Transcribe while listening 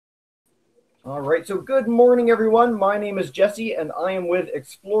All right, so good morning, everyone. My name is Jesse, and I am with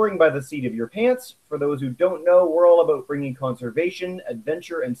Exploring by the Seat of Your Pants. For those who don't know, we're all about bringing conservation,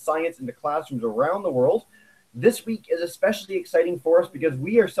 adventure, and science into classrooms around the world. This week is especially exciting for us because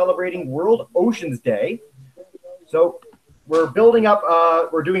we are celebrating World Oceans Day. So we're building up,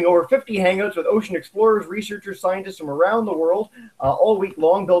 we're doing over 50 hangouts with ocean explorers, researchers, scientists from around the world all week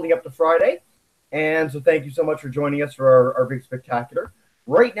long, building up to Friday. And so thank you so much for joining us for our big spectacular.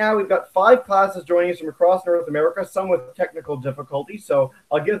 Right now, we've got 5 classes joining us from across North America, some with technical difficulties, so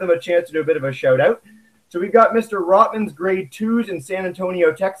I'll give them a chance to do a bit of a shout out. So we've got Mr. Rotman's grade 2s in San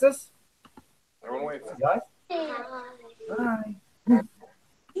Antonio, Texas. Everyone wave. Guys. Hi.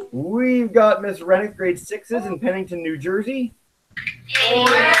 We've got Miss Rennick grade 6s in Pennington, New Jersey.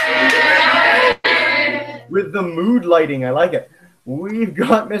 With the mood lighting, I like it. We've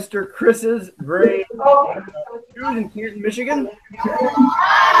got Mr. Chris's grade 2s in Canton, Michigan. Hi,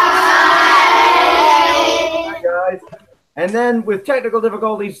 guys. And then with technical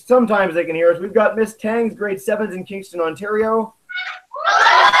difficulties, sometimes they can hear us. We've got Miss Tang's grade 7s in Kingston, Ontario.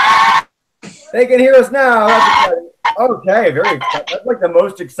 They can hear us now. That's exciting. Okay, very exciting. That's like the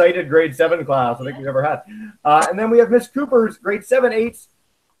most excited grade 7 class I think we've ever had. And then we have Miss Cooper's grade 7/8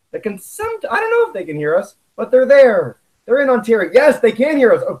 that can I don't know if they can hear us, but they're there. They're in Ontario. Yes, they can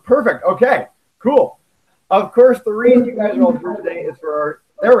hear us. Oh, perfect. Okay, cool. Of course, the reason you guys are all here today is for our,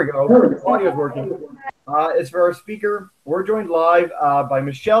 there we go, the audio's working, is for our speaker. We're joined live by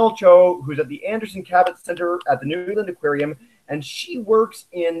Michelle Cho, who's at the Anderson Cabot Center at the New England Aquarium, and she works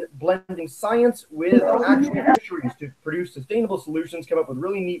in blending science with actual fisheries to produce sustainable solutions, come up with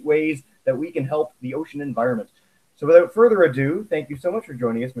really neat ways that we can help the ocean environment. So without further ado, thank you so much for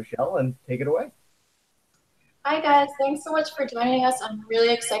joining us, Michelle, and take it away. Hi guys, thanks so much for joining us. I'm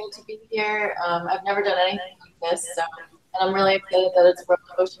really excited to be here. I've never done anything like this, and I'm really excited that it's World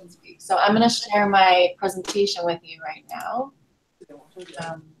Oceans Week. So I'm going to share my presentation with you right now.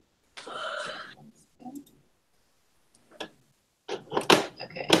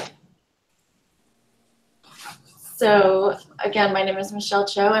 Okay. So again, my name is Michelle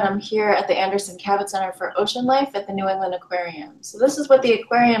Cho, and I'm here at the Anderson Cabot Center for Ocean Life at the New England Aquarium. So this is what the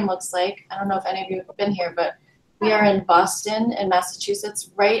aquarium looks like. I don't know if any of you have been here, but we are in Boston, in Massachusetts,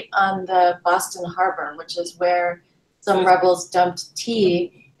 right on the Boston Harbor, which is where some rebels dumped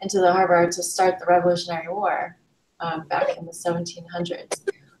tea into the harbor to start the Revolutionary War back in the 1700s.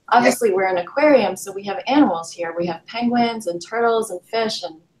 Obviously, we're an aquarium, so we have animals here. We have penguins and turtles and fish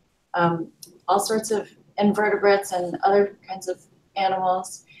and all sorts of invertebrates and other kinds of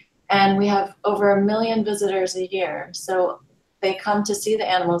animals. And we have over 1 million visitors a year. So they come to see the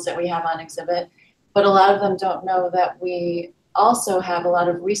animals that we have on exhibit. But a lot of them don't know that we also have a lot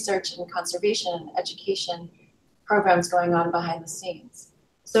of research and conservation and education programs going on behind the scenes.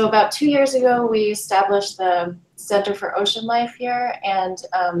 So about 2 years ago, we established the Center for Ocean Life here, and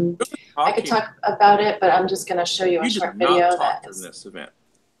I could talk about it, but I'm just going to show you a short video that is this event.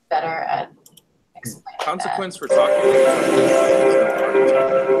 Better at explaining consequence that. For talking.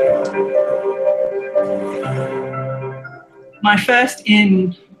 My first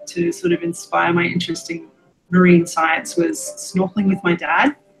in to sort of inspire my interest in marine science was snorkeling with my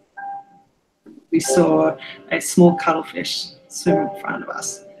dad. We saw a small cuttlefish swim in front of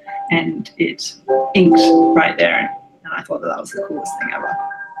us, and it inked right there, and I thought that was the coolest thing ever.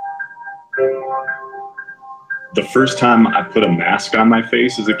 The first time I put a mask on my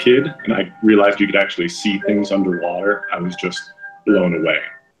face as a kid and I realized you could actually see things underwater, I was just blown away.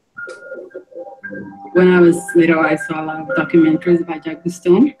 When I was little, I saw a lot of documentaries by Jacques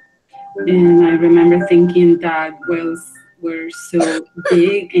Cousteau, and I remember thinking that whales were so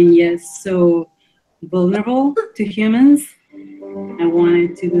big and yet so vulnerable to humans. I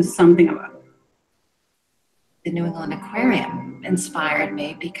wanted to do something about it. The New England Aquarium inspired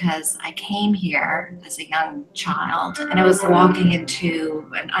me because I came here as a young child and I was walking into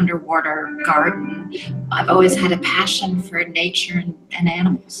an underwater garden. I've always had a passion for nature and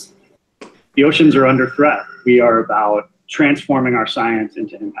animals. The oceans are under threat. We are about transforming our science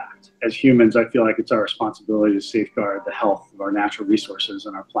into impact. As humans, I feel like it's our responsibility to safeguard the health of our natural resources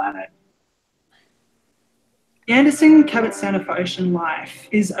and our planet. The Anderson Cabot Center for Ocean Life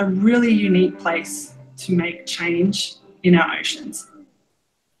is a really unique place to make change in our oceans.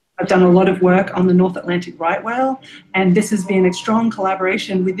 I've done a lot of work on the North Atlantic right whale, and this has been a strong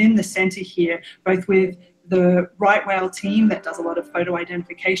collaboration within the center here, both with the right whale team that does a lot of photo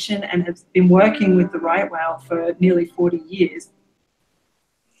identification and has been working with the right whale for nearly 40 years.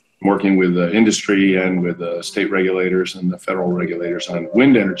 Working with the industry and with the state regulators and the federal regulators on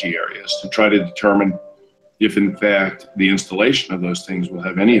wind energy areas to try to determine if in fact the installation of those things will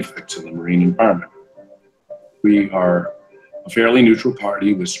have any effects on the marine environment. We are a fairly neutral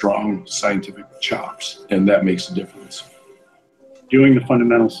party with strong scientific chops, and that makes a difference. Doing the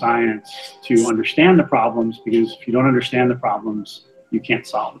fundamental science to understand the problems, because if you don't understand the problems, you can't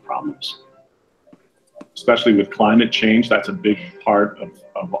solve the problems. Especially with climate change, that's a big part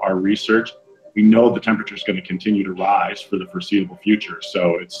of our research. We know the temperature is going to continue to rise for the foreseeable future,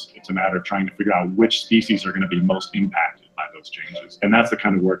 so it's a matter of trying to figure out which species are going to be most impacted by those changes. And that's the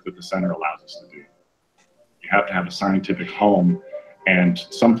kind of work that the center allows us to do. You have to have a scientific home and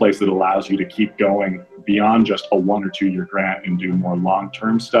someplace that allows you to keep going beyond just a 1 or 2 year grant and do more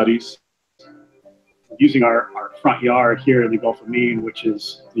long-term studies. Using our front yard here in the Gulf of Maine, which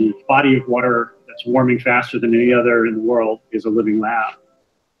is the body of water that's warming faster than any other in the world, is a living lab.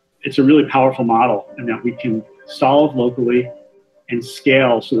 It's a really powerful model in that we can solve locally and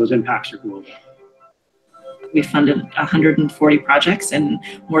scale so those impacts are global. We funded 140 projects in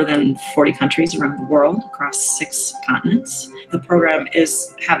more than 40 countries around the world across 6 continents. The program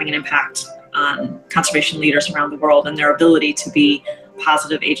is having an impact on conservation leaders around the world and their ability to be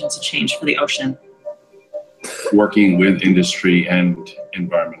positive agents of change for the ocean. Working with industry and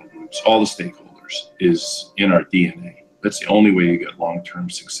environmental groups, all the stakeholders, is in our DNA. That's the only way you get long-term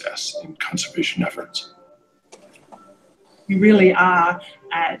success in conservation efforts. We really are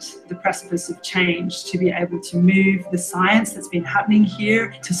at the precipice of change to be able to move the science that's been happening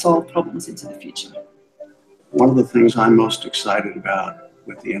here to solve problems into the future. One of the things I'm most excited about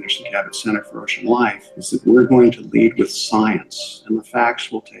with the Anderson Cabot Center for Ocean Life is that we're going to lead with science, and the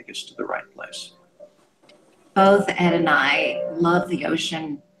facts will take us to the right place. Both Ed and I love the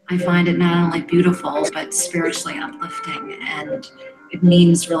ocean. I find it not only beautiful, but spiritually uplifting, and it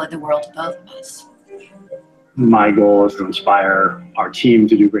means really the world to both of us. My goal is to inspire our team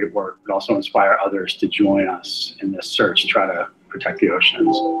to do great work, but also inspire others to join us in this search to try to protect the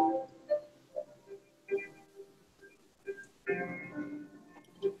oceans.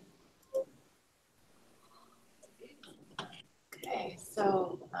 Okay,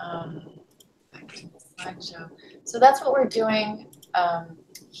 so back to the slideshow. So that's what we're doing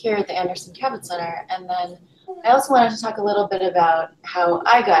here at the Anderson Cabot Center. And then I also wanted to talk a little bit about how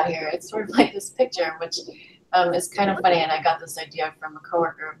I got here. It's sort of like this picture, which is kind of funny, and I got this idea from a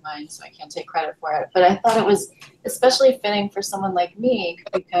coworker of mine, so I can't take credit for it. But I thought it was especially fitting for someone like me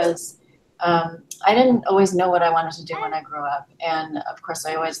because I didn't always know what I wanted to do when I grew up. And of course,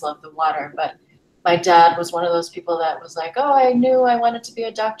 I always loved the water, but my dad was one of those people that was like, oh, I knew I wanted to be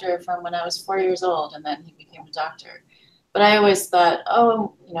a doctor from when I was 4 years old, and then he became a doctor. But I always thought,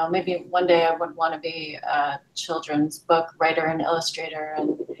 oh, you know, maybe one day I would want to be a children's book writer and illustrator,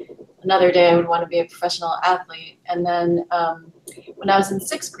 and another day I would want to be a professional athlete. And then when I was in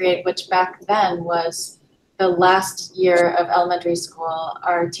 6th grade, which back then was the last year of elementary school,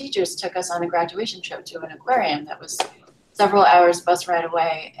 our teachers took us on a graduation trip to an aquarium that was several hours bus ride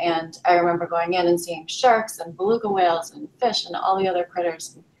away. And I remember going in and seeing sharks and beluga whales and fish and all the other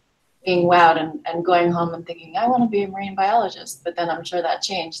critters, being wowed and going home and thinking, I want to be a marine biologist. But then I'm sure that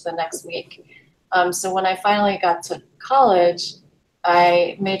changed the next week. So when I finally got to college,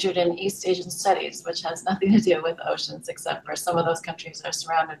 I majored in East Asian Studies, which has nothing to do with oceans, except for some of those countries are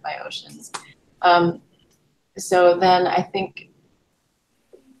surrounded by oceans. So then I think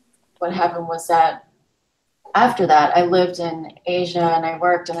what happened was that after that, I lived in Asia and I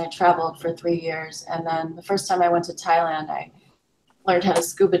worked and I traveled for 3 years. And then the first time I went to Thailand, I learned how to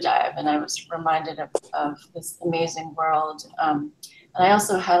scuba dive, and I was reminded of this amazing world. And I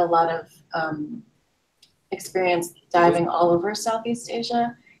also had a lot of experience diving all over Southeast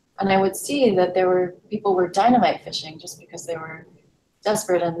Asia, and I would see that people were dynamite fishing just because they were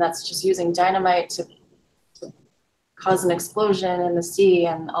desperate, and that's just using dynamite to cause an explosion in the sea,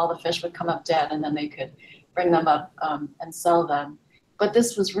 and all the fish would come up dead, and then they could bring them up and sell them. But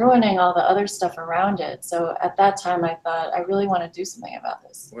this was ruining all the other stuff around it. So at that time, I thought, I really want to do something about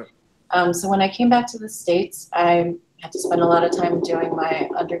this. So when I came back to the States, I had to spend a lot of time doing my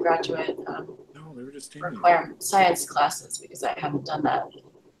undergraduate requirement science classes because I hadn't done that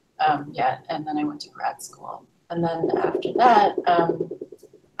yet. And then I went to grad school. And then after that,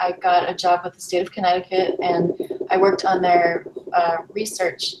 I got a job with the state of Connecticut, and I worked on their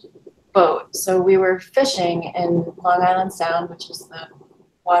research boat. So we were fishing in Long Island Sound, which is the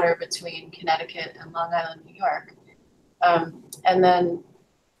water between Connecticut and Long Island, New York. And then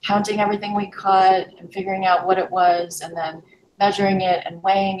counting everything we caught and figuring out what it was, and then measuring it and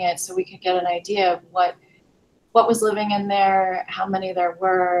weighing it so we could get an idea of what was living in there, how many there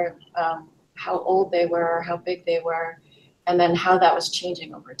were, how old they were, how big they were, and then how that was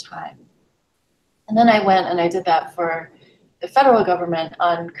changing over time. And then I went and I did that for the federal government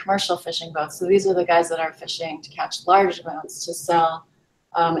on commercial fishing boats. So these are the guys that are fishing to catch large amounts to sell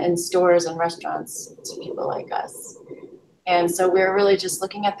in stores and restaurants to people like us. And so we were really just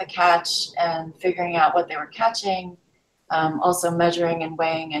looking at the catch and figuring out what they were catching, also measuring and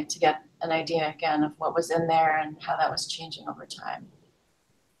weighing it to get an idea again of what was in there and how that was changing over time.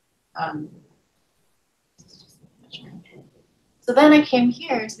 So then I came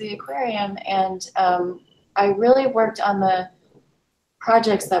here to the aquarium, and I really worked on the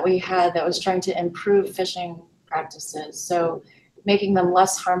projects that we had that was trying to improve fishing practices. So making them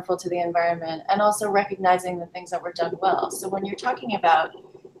less harmful to the environment, and also recognizing the things that were done well. So when you're talking about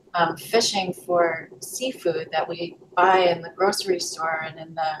fishing for seafood that we buy in the grocery store and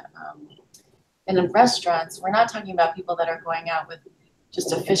in the restaurants, we're not talking about people that are going out with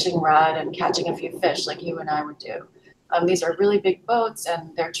just a fishing rod and catching a few fish like you and I would do. These are really big boats,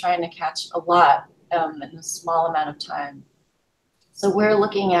 and they're trying to catch a lot in a small amount of time. So we're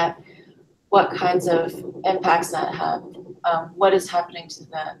looking at what kinds of impacts that have, what is happening to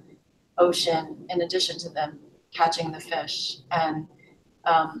the ocean in addition to them catching the fish, and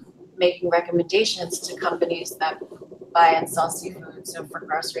making recommendations to companies that buy and sell seafood, so for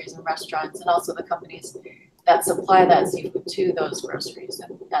groceries and restaurants, and also the companies that supply that seafood to those groceries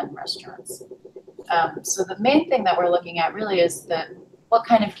and restaurants. So the main thing that we're looking at really is what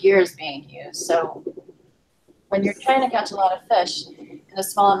kind of gear is being used. So when you're trying to catch a lot of fish in a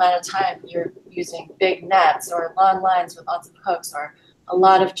small amount of time, you're using big nets or long lines with lots of hooks, or a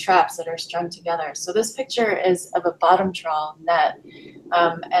lot of traps that are strung together. So this picture is of a bottom trawl net,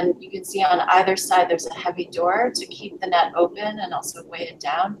 and you can see on either side there's a heavy door to keep the net open and also weigh it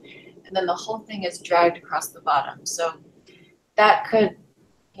down, and then the whole thing is dragged across the bottom. So that could,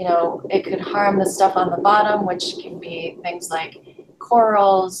 it could harm the stuff on the bottom, which can be things like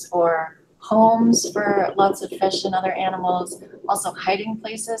corals or homes for lots of fish and other animals, also hiding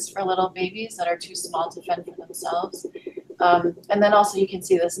places for little babies that are too small to fend for themselves. And then also you can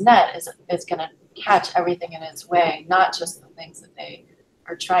see this net is going to catch everything in its way, not just the things that they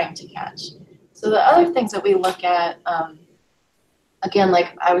are trying to catch. So the other things that we look at, again,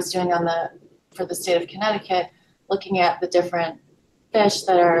 like I was doing for the state of Connecticut, looking at the different fish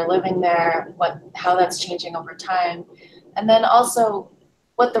that are living there, how that's changing over time, and then also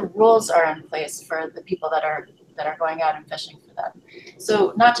what the rules are in place for the people that are going out and fishing for them.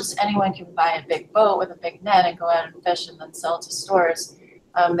 So not just anyone can buy a big boat with a big net and go out and fish and then sell to stores.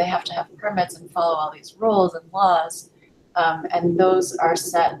 They have to have permits and follow all these rules and laws, and those are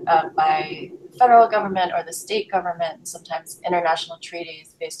set up by the federal government or the state government, sometimes international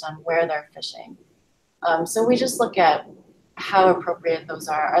treaties based on where they're fishing. So we just look at how appropriate those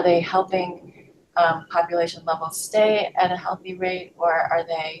are. Are they helping population levels stay at a healthy rate, or are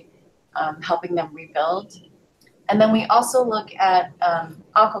they helping them rebuild? And then we also look at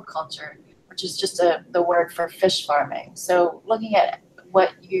aquaculture, which is just the word for fish farming. So looking at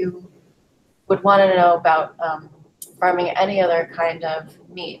what you would want to know about farming any other kind of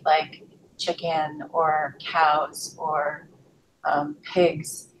meat, like chicken or cows or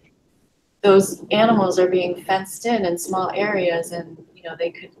pigs. Those animals are being fenced in small areas, and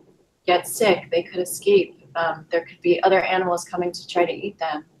they could get sick, they could escape. There could be other animals coming to try to eat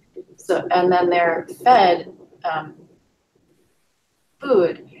them. So, and then they're fed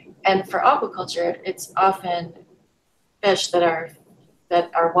food. And for aquaculture, it's often fish that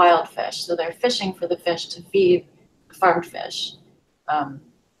are wild fish. So they're fishing for the fish to feed the farmed fish.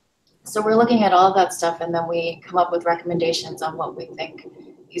 So we're looking at all that stuff, and then we come up with recommendations on what we think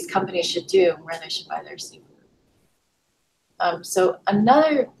these companies should do and where they should buy their seafood. So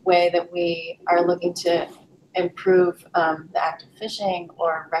another way that we are looking to improve the act of fishing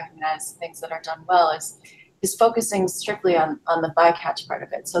or recognize things that are done well is focusing strictly on the bycatch part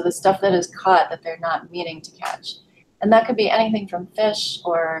of it. So the stuff that is caught that they're not meaning to catch. And that could be anything from fish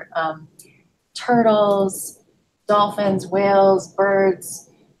or turtles, dolphins, whales, birds,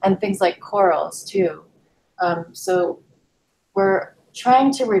 and things like corals too. So we're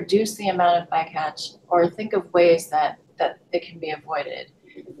trying to reduce the amount of bycatch or think of ways that it can be avoided.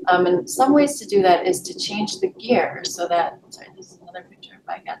 And some ways to do that is to change the gear so that, sorry, this is another picture of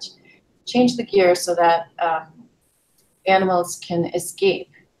bycatch. Change the gear so that animals can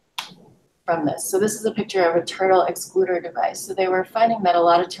escape from this. So this is a picture of a turtle excluder device. So they were finding that a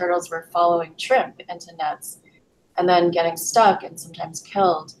lot of turtles were following shrimp into nets and then getting stuck and sometimes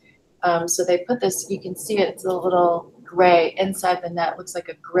killed. So they put this, you can see it's a little gray inside the net, looks like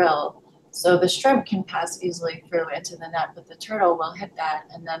a grill. So the shrimp can pass easily through into the net, but the turtle will hit that,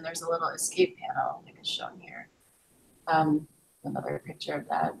 and then there's a little escape panel, like it's shown here. Another picture of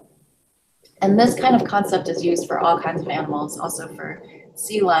that. And this kind of concept is used for all kinds of animals, also for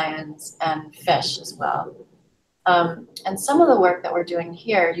sea lions and fish as well. And some of the work that we're doing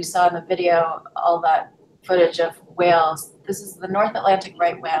here, you saw in the video all that footage of whales. This is the North Atlantic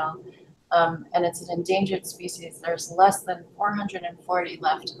right whale, and it's an endangered species. There's less than 440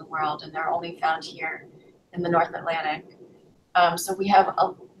 left in the world, and they're only found here in the North Atlantic. So we have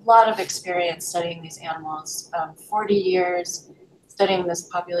a lot of experience studying these animals, 40 years studying this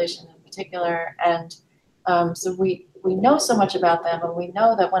population in particular, and so we know so much about them, and we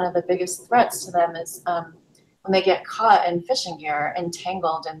know that one of the biggest threats to them is when they get caught in fishing gear,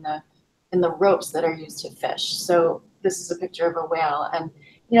 entangled in the ropes that are used to fish. So this is a picture of a whale, and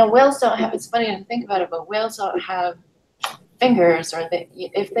you know, whales don't have, it's funny to think about it, but whales don't have fingers, or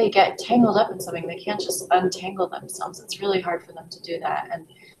if they get tangled up in something, they can't just untangle themselves. It's really hard for them to do that. And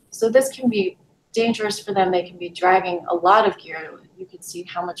so this can be dangerous for them. They can be dragging a lot of gear. You can see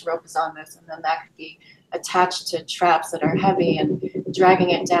how much rope is on this, and then that could be attached to traps that are heavy and dragging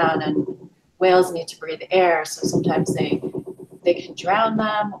it down. And whales need to breathe air, so sometimes they can drown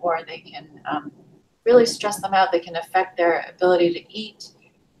them, or they can really stress them out. They can affect their ability to eat,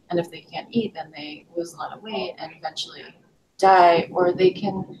 and if they can't eat, then they lose a lot of weight and eventually die. Or they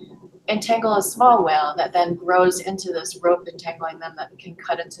can entangle a small whale that then grows into this rope entangling them that can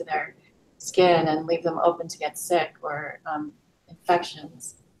cut into their skin and leave them open to get sick, or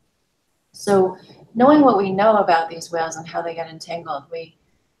infections. So knowing what we know about these whales and how they get entangled, we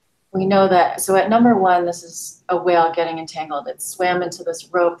know that, so at number one, this is a whale getting entangled. It swam into this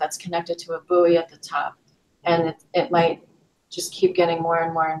rope that's connected to a buoy at the top, and it might just keep getting more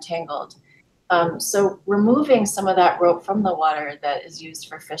and more entangled. So removing some of that rope from the water that is used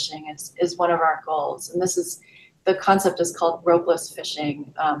for fishing is one of our goals. And this is, the concept is called ropeless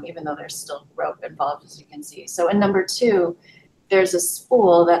fishing, even though there's still rope involved, as you can see. So in number two, there's a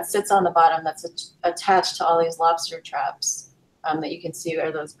spool that sits on the bottom that's attached to all these lobster traps that you can see are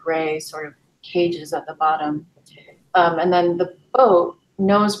those gray sort of cages at the bottom. And then the boat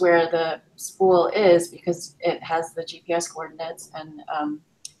knows where the spool is because it has the GPS coordinates,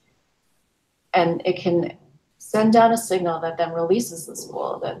 and it can send down a signal that then releases the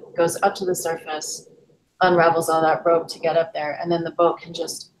spool that goes up to the surface, unravels all that rope to get up there, and then the boat can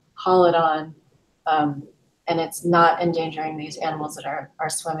just haul it on, and it's not endangering these animals that are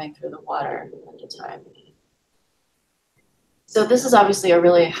swimming through the water at the time. So this is obviously a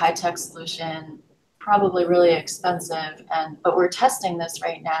really high-tech solution, probably really expensive, but we're testing this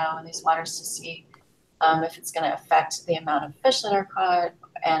right now in these waters to see if it's going to affect the amount of fish that are caught,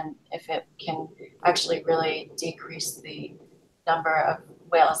 and if it can actually really decrease the number of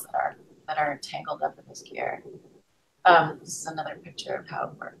whales that are tangled up in this gear. This is another picture of how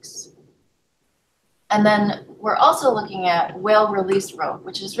it works. And then we're also looking at whale release rope,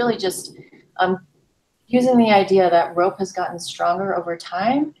 which is really just using the idea that rope has gotten stronger over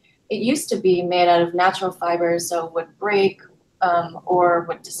time. It used to be made out of natural fibers, so it would break or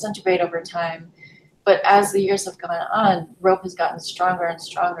would disintegrate over time. But as the years have gone on, rope has gotten stronger and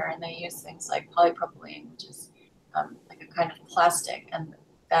stronger, and they use things like polypropylene, which is like a kind of plastic, and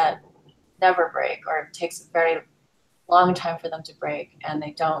that never break, or it takes a very long time for them to break, and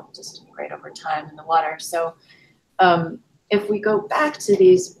they don't disintegrate over time in the water. So if we go back to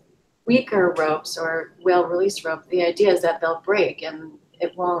these weaker ropes or whale release rope, the idea is that they'll break and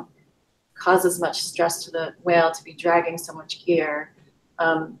it won't cause as much stress to the whale to be dragging so much gear.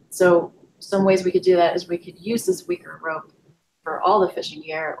 So some ways we could do that is we could use this weaker rope for all the fishing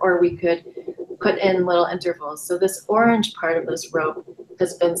gear, or we could put in little intervals. So this orange part of this rope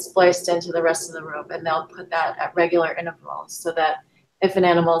has been spliced into the rest of the rope, and they'll put that at regular intervals so that if an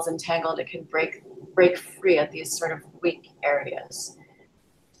animal is entangled, it can break free at these sort of weak areas.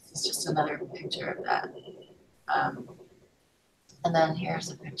 This is just another picture of that. And then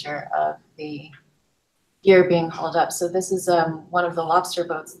here's a picture of the gear being hauled up. So this is one of the lobster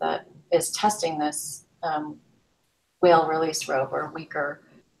boats that is testing this whale release rope, or weaker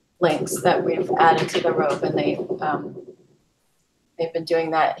links that we've added to the rope, and they've been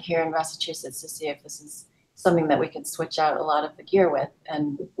doing that here in Massachusetts to see if this is something that we can switch out a lot of the gear with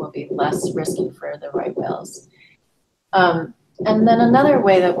and will be less risky for the right whales. And then another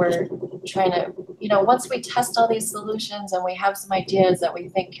way that we're trying to, once we test all these solutions and we have some ideas that we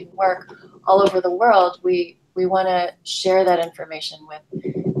think can work all over the world, we want to share that information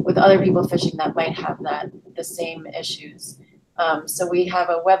with other people fishing that might have the same issues. So we have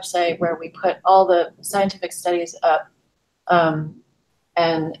a website where we put all the scientific studies up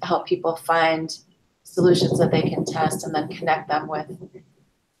and help people find solutions that they can test, and then connect them with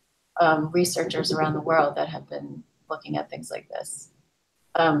researchers around the world that have been looking at things like this.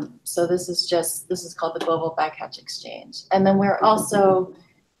 So this is called the Global Bycatch Exchange. And then we also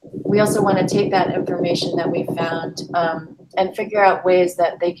want to take that information that we found and figure out ways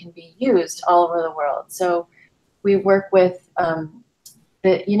that they can be used all over the world. So we work with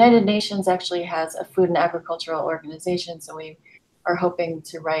the United Nations actually has a food and agricultural organization. So we are hoping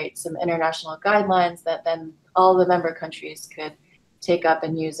to write some international guidelines that then all the member countries could take up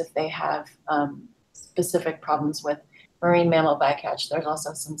and use if they have specific problems with marine mammal bycatch. There's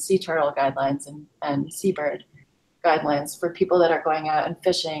also some sea turtle guidelines and seabird guidelines for people that are going out and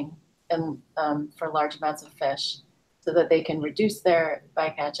fishing and for large amounts of fish so that they can reduce their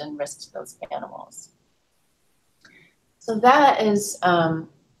bycatch and risk those animals. So that is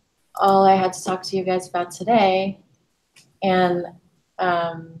all I had to talk to you guys about today. And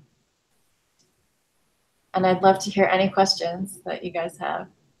I'd love to hear any questions that you guys have.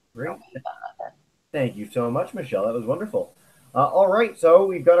 Great. Thank you so much, Michelle. That was wonderful. All right, so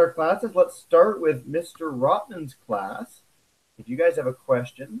we've got our classes. Let's start with Mr. Rotman's class. If you guys have a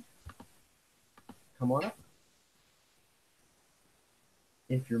question, come on up.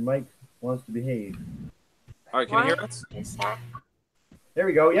 If your mic wants to behave. All right, can you hear us? There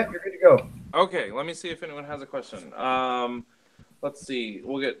we go. Yep, you're good to go. Okay, let me see if anyone has a question. Let's see.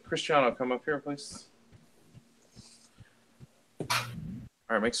 We'll get Cristiano. Come up here, please. All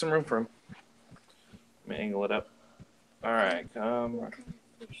right, make some room for him. Let me angle it up. All right. What kind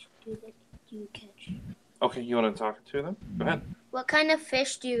of fish do you catch? Okay, you want to talk to them? Go ahead. What kind of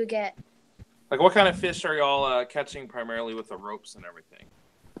fish do you get? Like, what kind of fish are y'all catching primarily with the ropes and everything?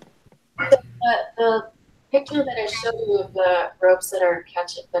 The picture that I showed you of the ropes that are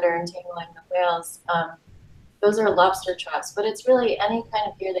entangling the whales, those are lobster traps, but it's really any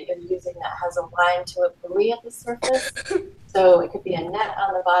kind of gear that you're using that has a line to a buoy at the surface. So it could be a net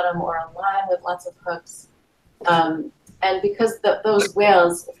on the bottom or a line with lots of hooks. And because those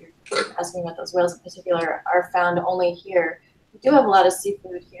whales, if you're asking about those whales in particular, are found only here, we do have a lot of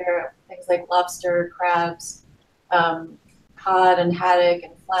seafood here, things like lobster, crabs, cod and haddock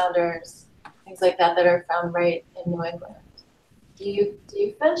and flounders, things like that that are found right in New England. Do you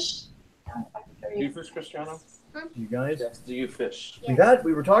fish? Do you fish, Cristiano? You guys? Yes. Do you fish? Yes.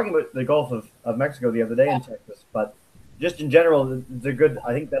 We were talking about the Gulf of Mexico the other day in Texas, but just in general, it's a good,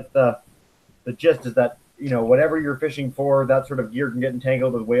 I think that the gist is that, you know, whatever you're fishing for, that sort of gear can get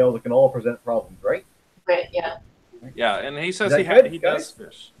entangled with whales. It can all present problems, right? Right, yeah. Yeah, and he says he does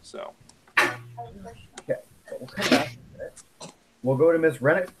fish, so. Okay, so we'll come back in a minute. We'll go to Miss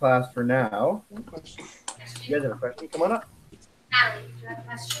Rennick's class for now. You guys have a question? Come on up. Allie, do you have a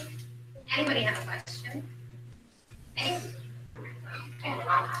question? Anybody have a question?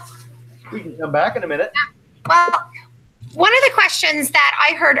 We can come back in a minute. Well, one of the questions that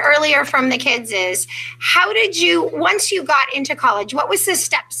I heard earlier from the kids is, how did you, once you got into college, what was the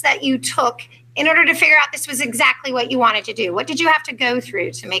steps that you took in order to figure out this was exactly what you wanted to do? What did you have to go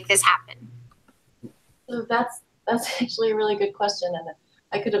through to make this happen? So that's actually a really good question, and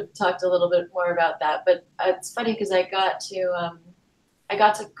I could have talked a little bit more about that. But it's funny because I got to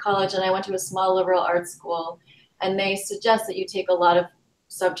college and I went to a small liberal arts school, and they suggest that you take a lot of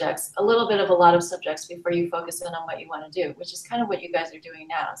subjects, a lot of subjects before you focus in on what you want to do, which is kind of what you guys are doing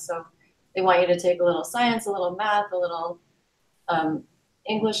now. So they want you to take a little science, a little math, a little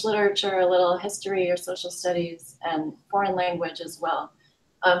English literature, a little history or social studies, and foreign language as well.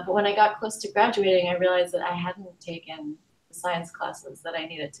 But when I got close to graduating, I realized that I hadn't taken the science classes that I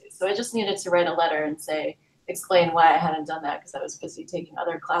needed to. So I just needed to write a letter and explain why I hadn't done that because I was busy taking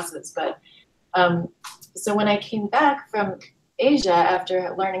other classes. But so when I came back from Asia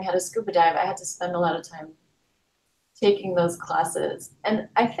after learning how to scuba dive, I had to spend a lot of time taking those classes. And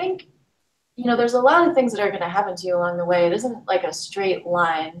I think, you know, there's a lot of things that are going to happen to you along the way. It isn't like a straight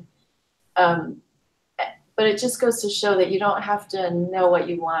line. But it just goes to show that you don't have to know what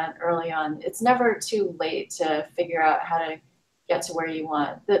you want early on. It's never too late to figure out how to get to where you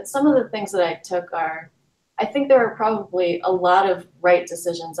want. That some of the things that I took I think there are probably a lot of right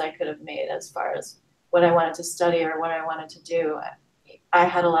decisions I could have made as far as what I wanted to study or what I wanted to do. I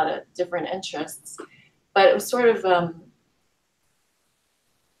had a lot of different interests, but it was sort of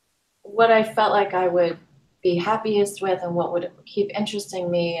what I felt like I would be happiest with and what would keep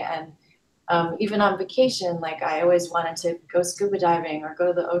interesting me. And even on vacation, like I always wanted to go scuba diving or go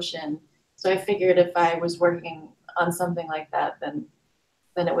to the ocean. So I figured if I was working on something like that, then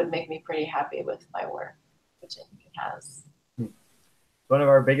it would make me pretty happy with my work, which I think it has. One of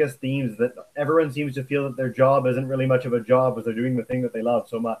our biggest themes that everyone seems to feel that their job isn't really much of a job as they're doing the thing that they love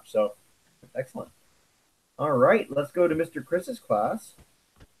so much. So excellent. All right, let's go to Mr. Chris's class.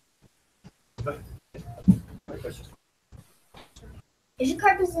 Fisher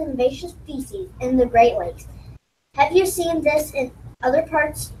carp is an invasive species in the Great Lakes. Have you seen this in other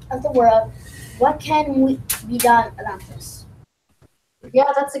parts of the world? What can be done about this?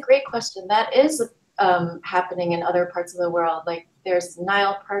 Yeah, that's a great question. That is happening in other parts of the world. Like there's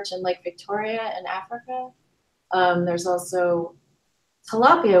Nile perch in Lake Victoria in Africa. There's also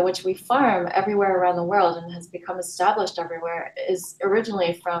tilapia, which we farm everywhere around the world and has become established everywhere, is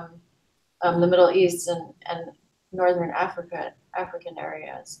originally from the Middle East and Northern African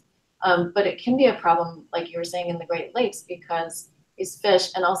areas. But it can be a problem, like you were saying, in the Great Lakes, because these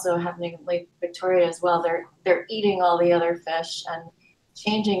fish, and also happening in Lake Victoria as well, they're eating all the other fish and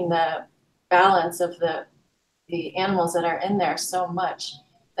changing the balance of the animals that are in there so much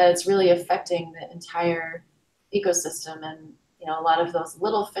that it's really affecting the entire ecosystem. And a lot of those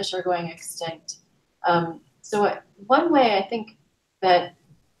little fish are going extinct. So one way I think that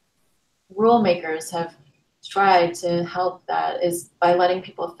rule makers have tried to help that is by letting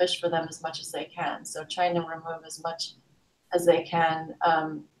people fish for them as much as they can. So trying to remove as much as they can.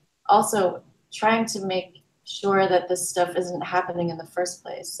 Also trying to make sure that this stuff isn't happening in the first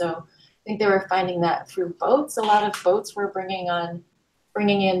place. So I think they were finding that through boats. A lot of boats were bringing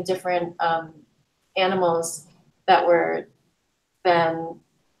in different animals that were then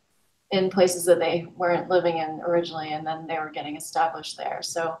in places that they weren't living in originally, and then they were getting established there.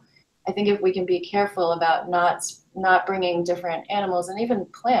 So I think if we can be careful about not bringing different animals and even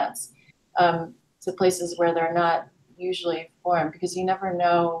plants to places where they're not usually formed, because you never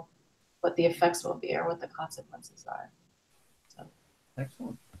know what the effects will be or what the consequences are. So.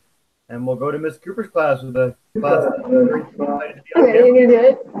 Excellent. And we'll go to Miss Cooper's class with the class. Okay, you're gonna do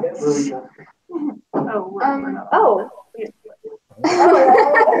it? Yes.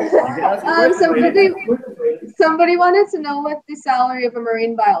 Somebody wanted to know what the salary of a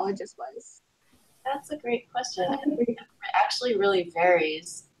marine biologist was. That's a great question. It actually really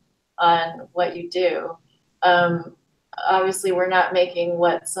varies on what you do. Obviously, we're not making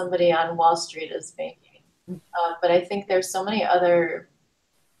what somebody on Wall Street is making, but I think there's so many other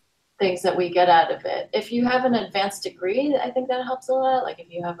things that we get out of it. If you have an advanced degree, I think that helps a lot. Like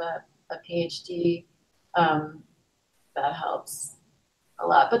if you have a PhD, that helps a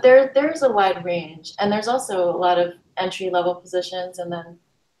lot. But there's a wide range, and there's also a lot of entry-level positions, and then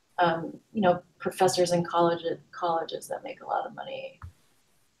professors in colleges that make a lot of money.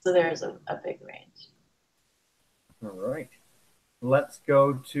 So there's a big range. All right. Let's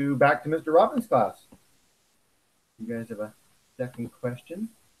go back to Mr. Robbins' class. You guys have a second question?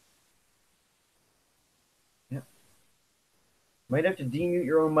 Yeah. Might have to demute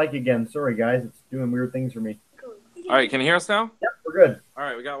your own mic again. Sorry, guys. It's doing weird things for me. All right, can you hear us now? Yep, we're good. All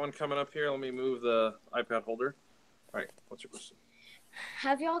right, we got one coming up here. Let me move the iPad holder. All right, what's your question?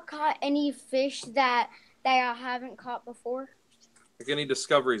 Have y'all caught any fish that y'all haven't caught before? Like any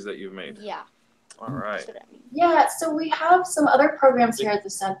discoveries that you've made? Yeah. All right. Yeah, so we have some other programs here at the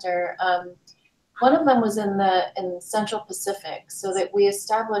center. One of them was in the Central Pacific, so that we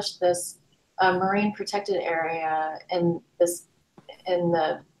established this marine protected area in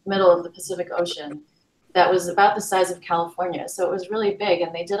the middle of the Pacific Ocean that was about the size of California. So it was really big,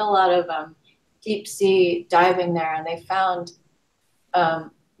 and they did a lot of deep sea diving there, and they found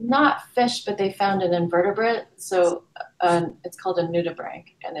not fish, but they found an invertebrate. So it's called a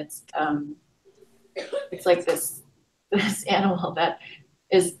nudibranch, and it's like this animal that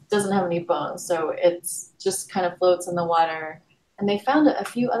doesn't have any bones, so it's just kind of floats in the water. And they found a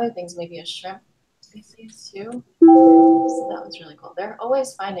few other things, maybe a shrimp species too. So that was really cool. They're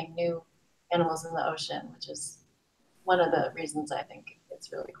always finding new animals in the ocean, which is one of the reasons I think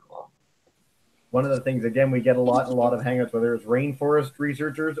it's really cool. One of the things, again, we get a lot of hangouts, whether it's rainforest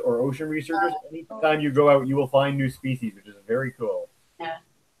researchers or ocean researchers. Anytime you go out, you will find new species, which is very cool. Yeah.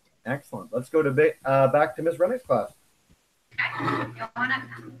 Excellent. Let's go to back to Ms. Rennick's class.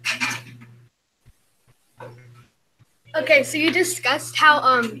 Okay, so you discussed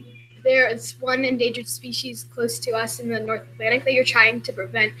how there is one endangered species close to us in the North Atlantic that you're trying to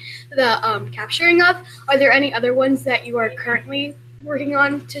prevent the capturing of. Are there any other ones that you are currently working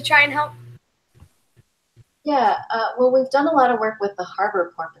on to try and help? Yeah, well, we've done a lot of work with the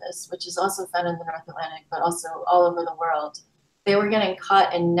harbor porpoise, which is also found in the North Atlantic, but also all over the world. They were getting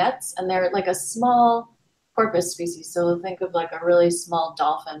caught in nets, and they're like a small porpoise species. So think of like a really small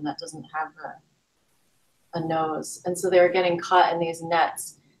dolphin that doesn't have a nose. And so they were getting caught in these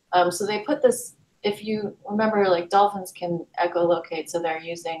nets. So they put this, if you remember, like dolphins can echolocate, so they're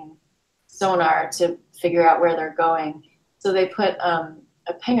using sonar to figure out where they're going. So they put a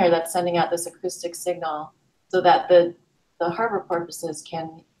pinger that's sending out this acoustic signal so that the harbor porpoises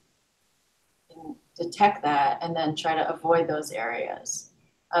can detect that and then try to avoid those areas.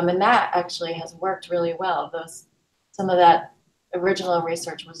 And that actually has worked really well. Some of that original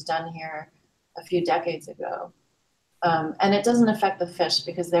research was done here a few decades ago. And it doesn't affect the fish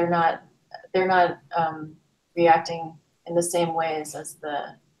because they're not reacting in the same ways as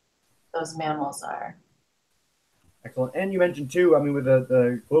those mammals are. Excellent. And you mentioned too, I mean, with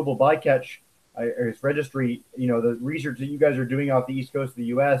the global bycatch registry, you know, the research that you guys are doing off the East Coast of the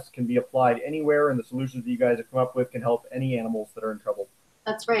U.S. can be applied anywhere, and the solutions that you guys have come up with can help any animals that are in trouble.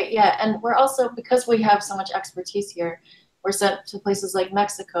 That's right, yeah. And we're also, because we have so much expertise here, we're sent to places like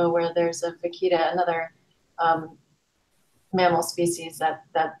Mexico where there's a vaquita, another mammal species that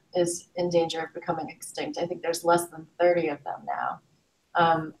is in danger of becoming extinct. I think there's less than 30 of them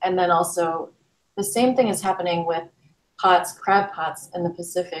now. And then also the same thing is happening with crab pots in the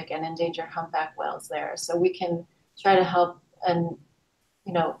Pacific and endangered humpback whales there. So we can try to help and,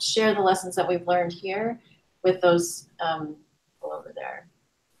 you know, share the lessons that we've learned here with those people over there.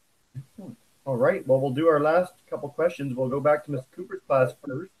 All right. Well, we'll do our last couple questions. We'll go back to Ms. Cooper's class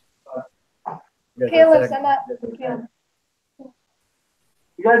first. Caleb, send that.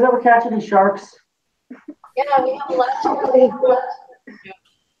 You guys ever catch any sharks? Yeah, we have a lot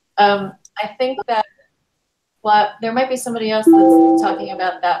of I think that, well, there might be somebody else that's talking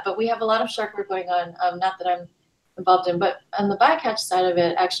about that, but we have a lot of shark work going on, not that I'm involved in, but on the bycatch side of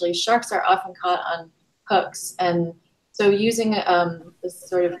it, actually, sharks are often caught on hooks. And so using this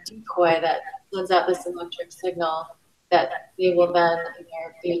sort of decoy that sends out this electric signal, that they will then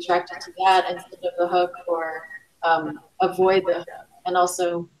be attracted to that instead of the hook, or avoid the hook. And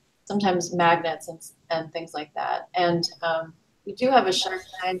also sometimes magnets and things like that. And we do have a shark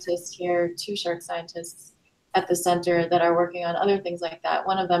scientist here, 2 shark scientists at the center that are working on other things like that.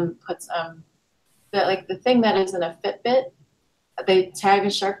 One of them puts the thing that is in a Fitbit, they tag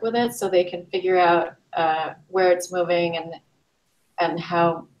a shark with it so they can figure out where it's moving and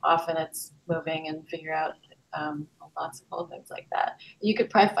how often it's moving, and figure out lots of cool things like that. You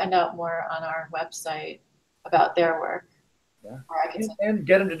could probably find out more on our website about their work. Yeah. And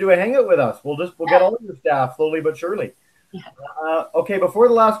get them to do a hangout with us. We'll get all of your staff slowly but surely. Yeah. Okay, before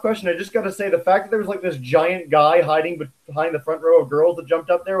the last question, I just got to say the fact that there was like this giant guy hiding behind the front row of girls that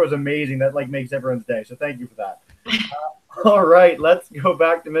jumped up there was amazing. That like makes everyone's day. So thank you for that. All right, let's go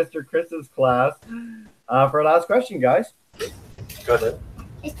back to Mr. Chris's class for our last question, guys. Go ahead.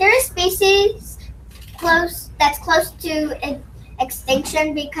 Is there a species that's close to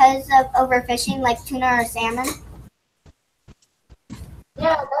extinction because of overfishing, like tuna or salmon?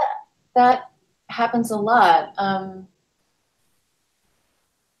 Yeah, that happens a lot.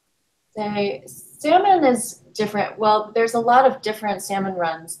 Salmon is different. Well, there's a lot of different salmon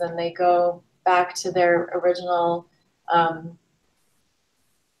runs. Then they go back to their original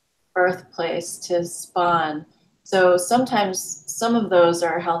birthplace to spawn. So sometimes some of those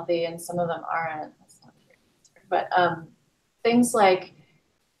are healthy and some of them aren't. But things like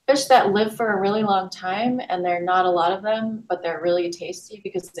fish that live for a really long time, and there are not a lot of them, but they're really tasty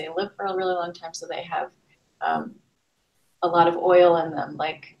because they live for a really long time, so they have a lot of oil in them,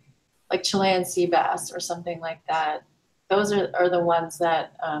 like Chilean sea bass or something like that. Those are the ones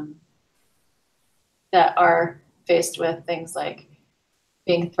that that are faced with things like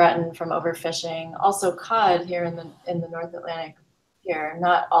being threatened from overfishing. Also cod here in the North Atlantic here,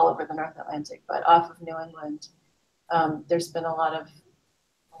 not all over the North Atlantic, but off of New England. There's been a lot of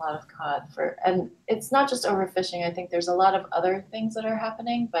cod and it's not just overfishing. I think there's a lot of other things that are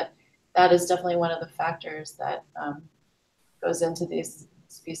happening, but that is definitely one of the factors that goes into these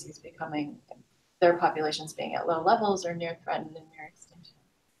species becoming, their populations being at low levels or near threatened and near extinction.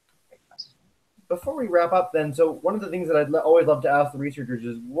 Great question. Before we wrap up then, so one of the things that I'd always love to ask the researchers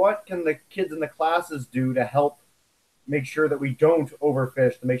is, what can the kids in the classes do to help make sure that we don't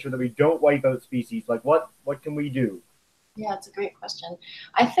overfish, to make sure that we don't wipe out species? Like what can we do? Yeah, it's a great question.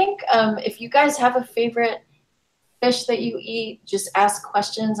 I think if you guys have a favorite fish that you eat, just ask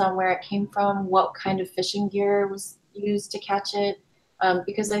questions on where it came from, what kind of fishing gear was used to catch it.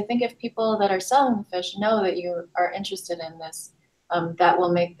 Because I think if people that are selling the fish know that you are interested in this, that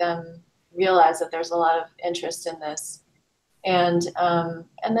will make them realize that there's a lot of interest in this, and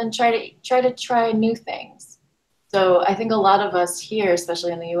then try new things. So I think a lot of us here,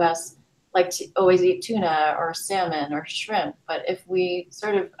 especially in the U.S., like to always eat tuna or salmon or shrimp. But if we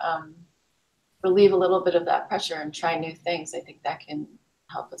sort of relieve a little bit of that pressure and try new things, I think that can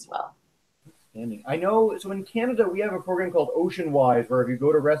help as well. I know, so in Canada, we have a program called Ocean Wise, where if you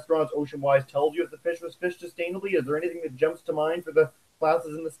go to restaurants, Ocean Wise tells you if the fish was fished sustainably. Is there anything that jumps to mind for the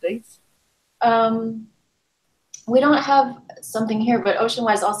classes in the States? Well, We don't have something here, but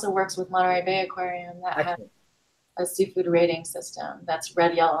Oceanwise also works with Monterey Bay Aquarium that has a seafood rating system that's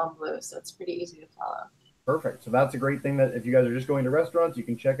red, yellow, and blue, so it's pretty easy to follow. Perfect. So that's a great thing that if you guys are just going to restaurants, you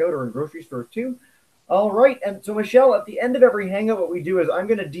can check out, or in grocery stores too. All right. And so, Michelle, at the end of every hangout, what we do is I'm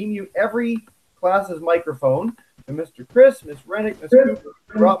going to demute every class's microphone. And Mr. Chris, Miss Rennick, Miss Cooper,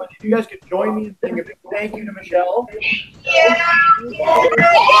 Robin, if you guys could join me in saying a big thank you to Michelle.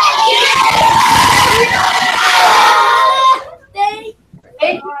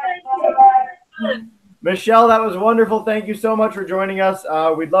 Thank you. Michelle, that was wonderful. Thank you so much for joining us.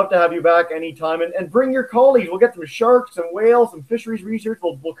 We'd love to have you back anytime. And bring your colleagues. We'll get some sharks, some whales, some fisheries research.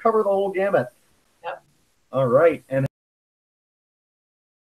 We'll cover the whole gamut. Yep. All right. And